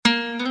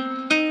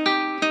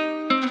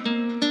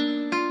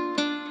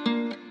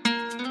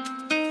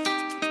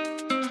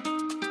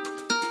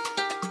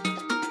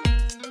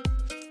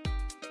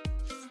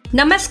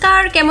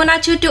Namaskar,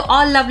 Kemonachu to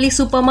all lovely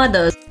super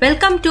mothers.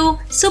 Welcome to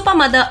Super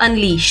Mother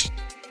Unleashed.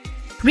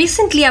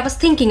 Recently, I was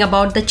thinking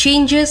about the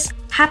changes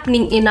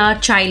happening in our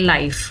child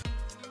life.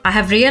 I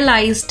have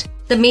realized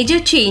the major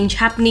change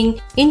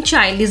happening in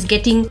child is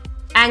getting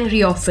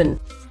angry often.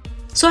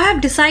 So I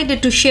have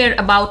decided to share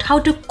about how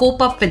to cope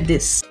up with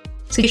this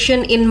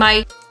situation in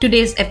my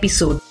today's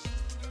episode.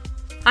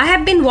 I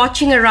have been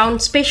watching around,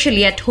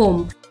 especially at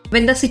home,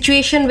 when the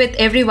situation with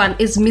everyone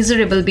is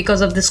miserable because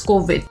of this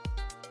COVID.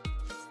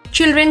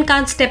 Children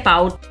can't step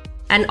out,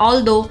 and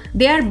although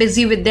they are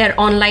busy with their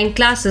online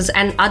classes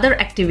and other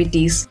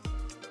activities,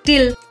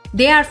 still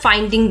they are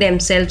finding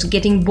themselves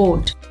getting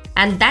bored,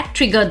 and that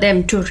triggers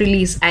them to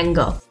release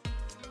anger.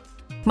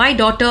 My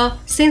daughter,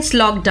 since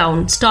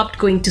lockdown, stopped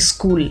going to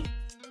school,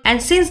 and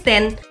since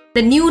then,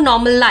 the new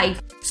normal life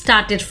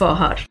started for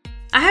her.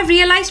 I have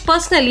realized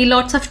personally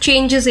lots of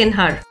changes in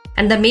her,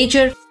 and the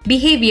major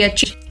behavior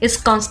change is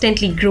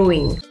constantly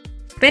growing.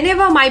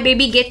 Whenever my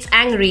baby gets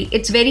angry,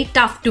 it's very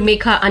tough to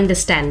make her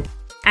understand.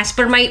 As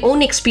per my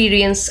own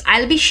experience,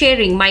 I'll be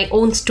sharing my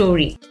own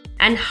story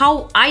and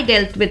how I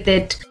dealt with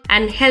it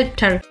and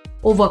helped her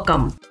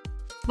overcome.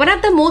 One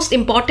of the most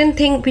important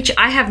things which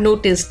I have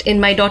noticed in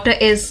my daughter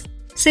is,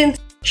 since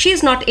she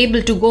is not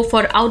able to go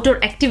for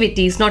outdoor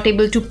activities, not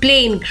able to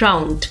play in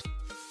ground,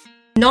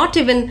 not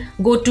even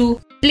go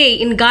to play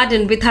in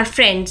garden with her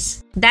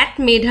friends, that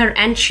made her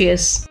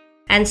anxious.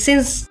 And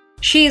since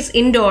she is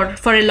indoor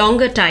for a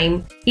longer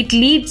time, it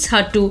leads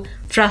her to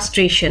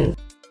frustration.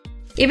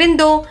 Even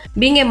though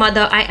being a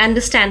mother, I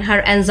understand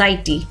her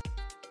anxiety,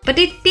 but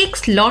it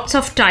takes lots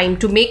of time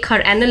to make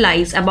her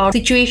analyze about the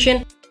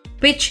situation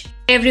which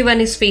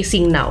everyone is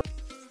facing now.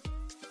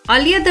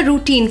 Earlier, the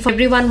routine for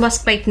everyone was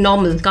quite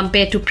normal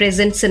compared to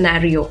present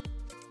scenario.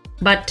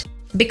 But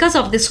because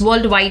of this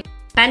worldwide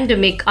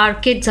pandemic, our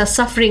kids are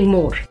suffering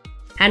more.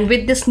 And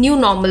with this new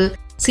normal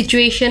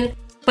situation,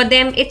 for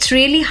them it's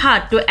really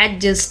hard to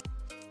adjust.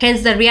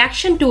 Hence, the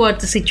reaction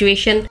towards the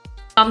situation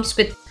comes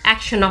with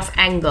action of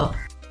anger.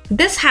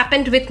 This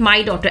happened with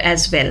my daughter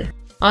as well.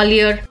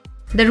 Earlier,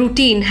 the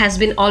routine has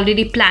been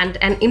already planned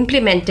and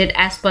implemented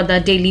as per the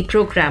daily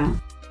program.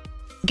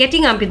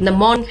 Getting up in the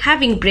morning,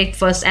 having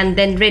breakfast and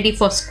then ready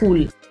for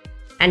school.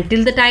 And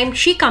till the time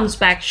she comes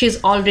back,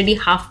 she's already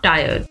half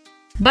tired.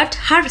 But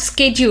her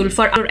schedule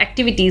for our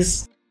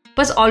activities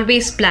was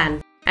always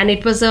planned, and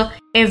it was a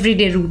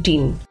everyday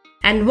routine.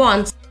 And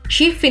once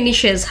she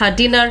finishes her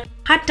dinner,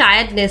 her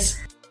tiredness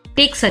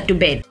takes her to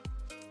bed.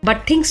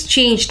 But things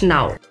changed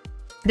now.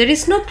 There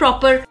is no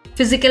proper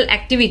physical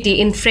activity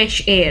in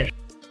fresh air.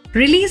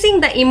 Releasing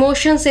the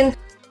emotions in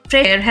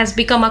fresh air has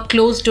become a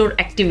closed-door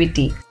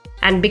activity.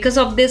 And because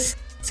of this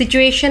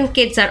situation,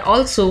 kids are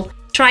also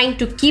trying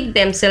to keep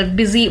themselves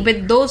busy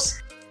with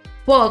those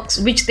works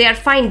which they are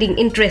finding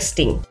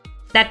interesting.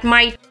 That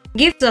might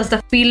give us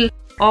the feel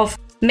of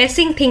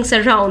messing things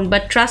around,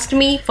 but trust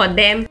me, for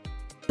them,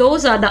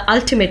 those are the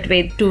ultimate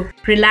way to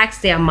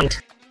relax their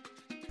mind.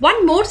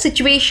 One more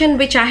situation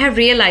which I have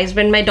realized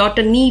when my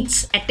daughter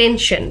needs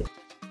attention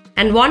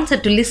and wants her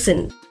to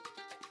listen.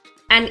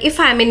 And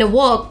if I am in a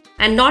work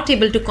and not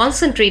able to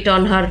concentrate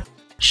on her,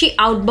 she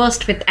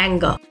outbursts with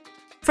anger.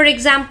 For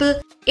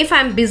example, if I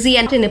am busy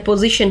and in a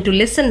position to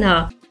listen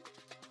her,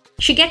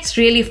 she gets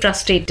really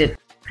frustrated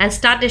and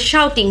started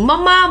shouting,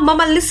 "Mama,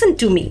 Mama, listen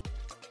to me."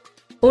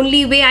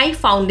 Only way I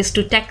found is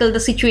to tackle the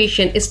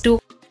situation is to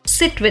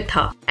sit with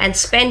her and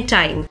spend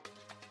time,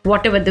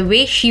 whatever the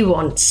way she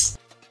wants.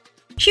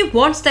 She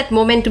wants that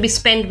moment to be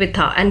spent with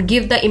her and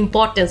give the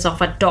importance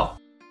of a talk.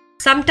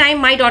 Sometimes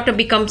my daughter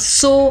becomes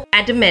so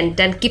adamant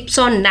and keeps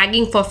on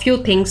nagging for few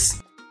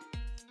things,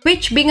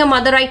 which being a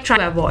mother I try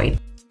to avoid.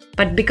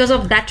 But because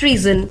of that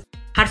reason,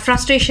 her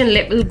frustration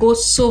level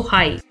goes so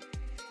high.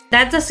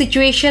 That's the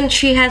situation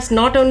she has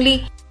not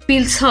only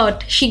feels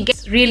hurt, she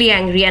gets really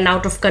angry and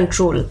out of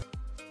control.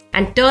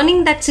 And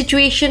turning that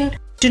situation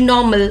to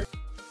normal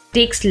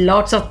takes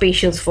lots of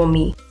patience for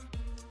me.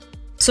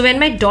 So when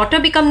my daughter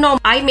becomes normal,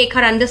 I make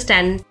her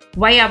understand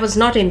why I was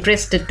not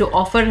interested to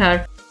offer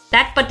her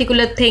that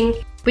particular thing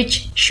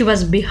which she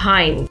was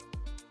behind.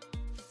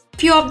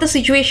 Few of the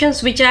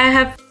situations which I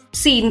have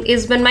seen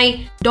is when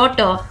my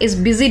daughter is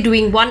busy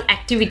doing one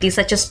activity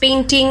such as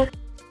painting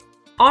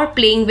or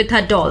playing with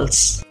her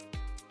dolls.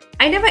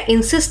 I never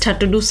insist her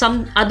to do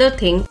some other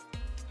thing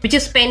which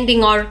is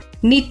pending or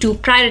need to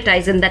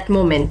prioritize in that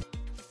moment.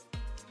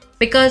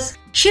 Because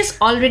she's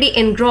already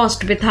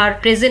engrossed with her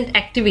present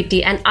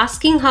activity, and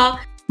asking her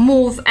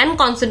move and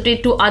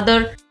concentrate to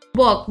other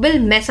work will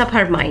mess up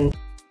her mind.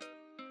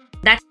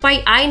 That's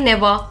why I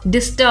never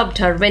disturbed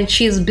her when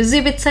she is busy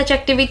with such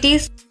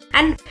activities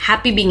and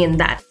happy being in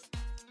that.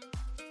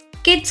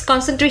 Kids'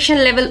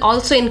 concentration level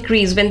also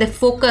increase when they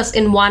focus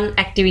in one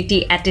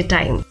activity at a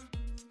time.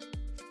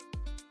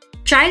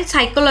 Child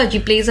psychology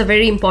plays a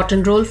very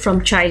important role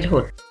from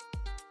childhood,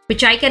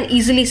 which I can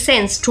easily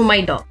sense through my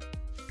daughter.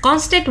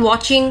 Constant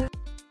watching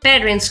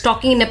parents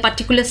talking in a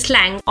particular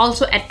slang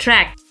also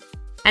attract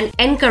and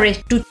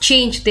encourage to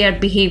change their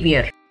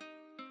behavior.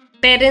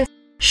 Parents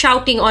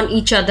shouting on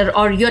each other,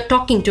 or you're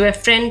talking to a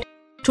friend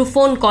through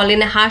phone call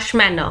in a harsh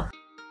manner.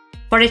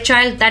 For a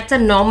child, that's a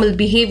normal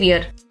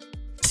behavior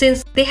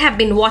since they have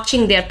been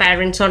watching their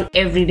parents on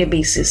everyday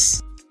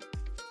basis.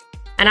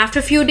 And after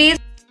a few days,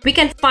 we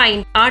can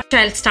find our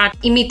child start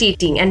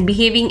imitating and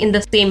behaving in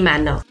the same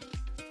manner.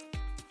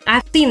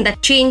 I've seen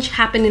that change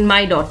happen in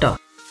my daughter.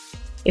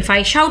 If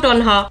I shout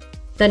on her,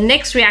 the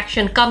next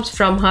reaction comes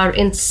from her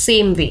in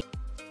same way.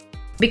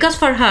 Because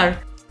for her,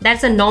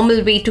 that's a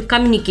normal way to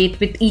communicate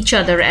with each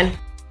other and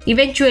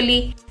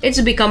eventually it's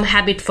become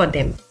habit for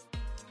them.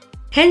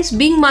 Hence,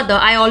 being mother,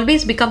 I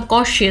always become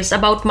cautious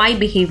about my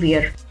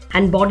behavior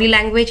and body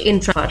language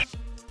in front of her.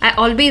 I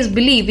always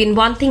believe in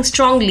one thing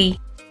strongly: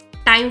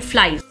 time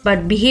flies,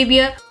 but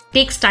behavior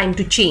takes time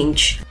to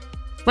change.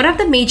 One of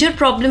the major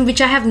problems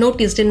which I have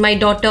noticed in my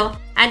daughter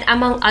and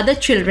among other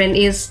children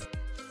is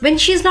when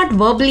she is not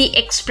verbally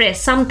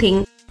express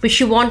something which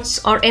she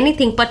wants or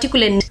anything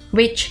particular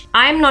which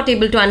I am not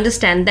able to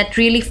understand, that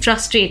really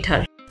frustrates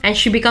her and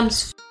she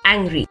becomes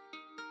angry.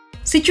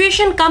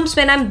 Situation comes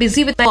when I'm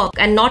busy with work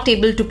and not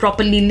able to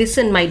properly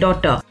listen my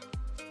daughter.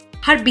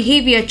 Her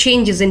behavior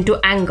changes into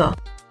anger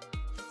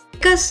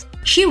because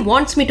she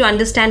wants me to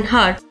understand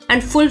her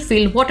and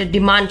fulfill what a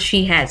demand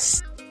she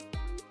has.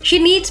 She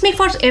needs me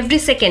for every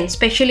second,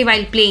 especially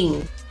while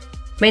playing,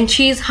 when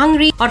she is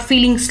hungry or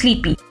feeling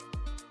sleepy.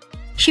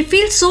 She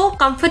feels so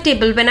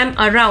comfortable when I'm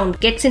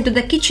around, gets into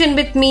the kitchen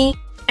with me,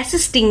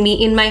 assisting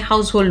me in my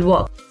household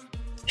work.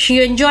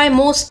 She enjoys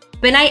most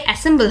when I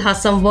assemble her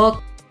some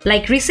work.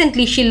 Like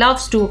recently, she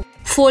loves to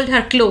fold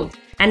her clothes,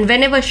 and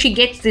whenever she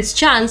gets this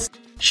chance,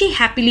 she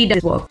happily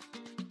does work.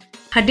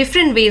 Her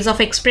different ways of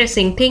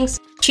expressing things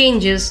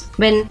changes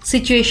when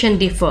situation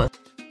differs.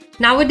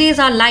 Nowadays,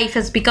 our life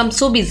has become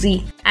so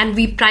busy and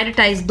we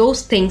prioritize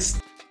those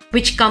things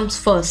which comes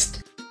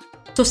first.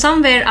 So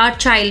somewhere our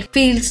child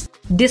feels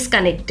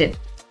disconnected,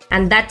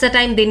 and that's the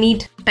time they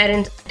need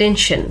parents'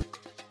 attention.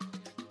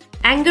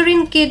 Anger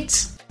in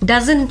kids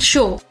doesn't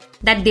show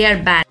that they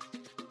are bad.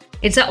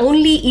 It's the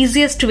only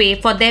easiest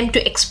way for them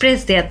to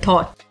express their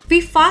thought.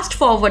 We fast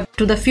forward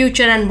to the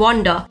future and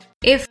wonder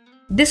if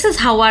this is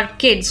how our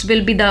kids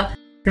will be the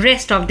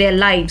rest of their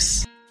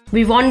lives.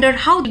 We wonder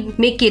how to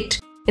make it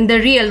in the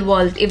real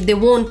world if they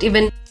won't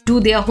even do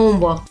their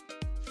homework.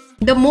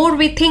 The more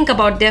we think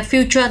about their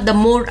future, the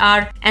more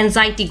our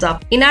anxiety goes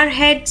up. In our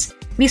heads,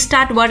 we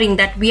start worrying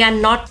that we are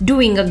not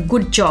doing a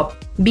good job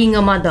being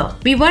a mother.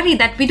 We worry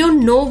that we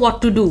don't know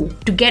what to do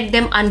to get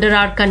them under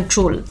our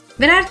control.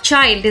 When our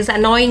child is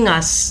annoying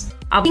us,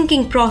 our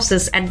thinking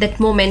process at that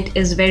moment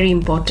is very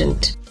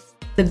important.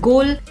 The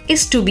goal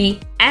is to be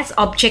as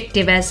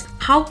objective as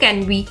how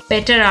can we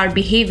better our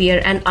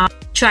behavior and our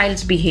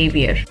child's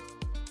behavior.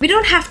 We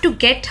don't have to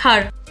get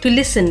her to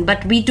listen,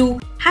 but we do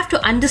have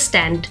to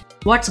understand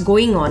what's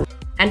going on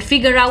and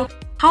figure out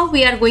how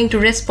we are going to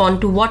respond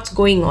to what's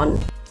going on.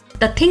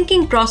 The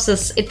thinking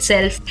process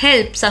itself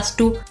helps us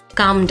to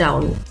calm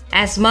down.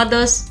 As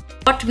mothers,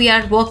 what we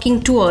are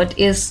working toward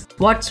is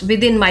what's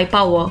within my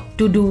power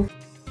to do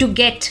to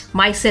get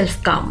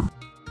myself calm.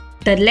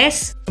 The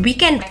less we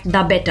can,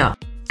 the better.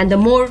 And the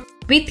more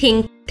we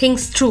think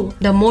things through,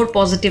 the more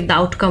positive the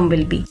outcome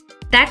will be.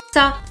 That's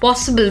a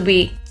possible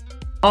way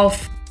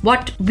of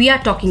what we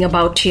are talking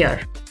about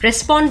here.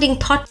 Responding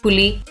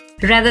thoughtfully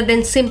rather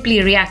than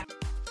simply react.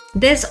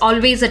 There's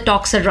always a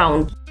talks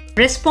around.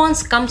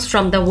 Response comes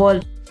from the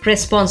word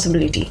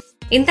responsibility.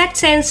 In that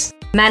sense,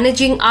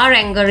 managing our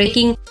anger,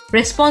 taking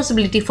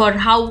responsibility for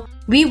how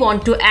we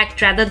want to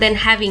act rather than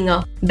having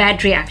a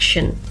bad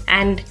reaction.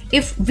 And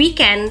if we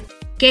can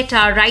get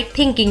our right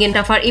thinking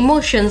into our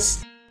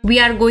emotions, we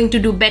are going to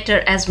do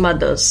better as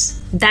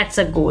mothers. That's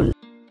a goal.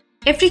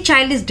 Every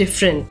child is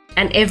different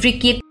and every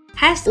kid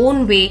has their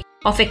own way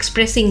of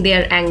expressing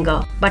their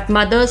anger. But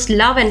mothers'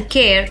 love and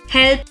care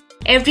help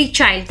every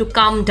child to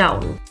calm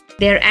down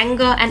their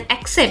anger and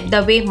accept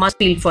the way must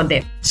feel for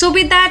them. So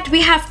with that,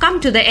 we have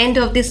come to the end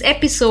of this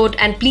episode,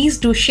 and please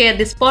do share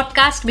this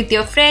podcast with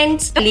your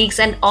friends, colleagues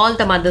and all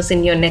the mothers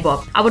in your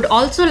network. I would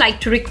also like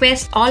to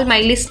request all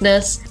my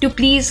listeners to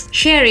please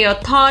share your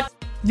thoughts,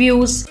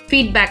 views,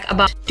 feedback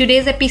about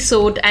today's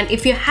episode, and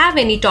if you have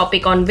any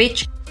topic on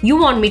which you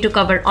want me to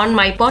cover on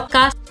my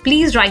podcast,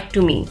 please write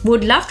to me.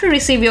 Would love to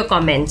receive your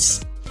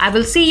comments. I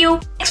will see you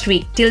next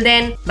week. Till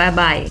then,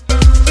 bye-bye.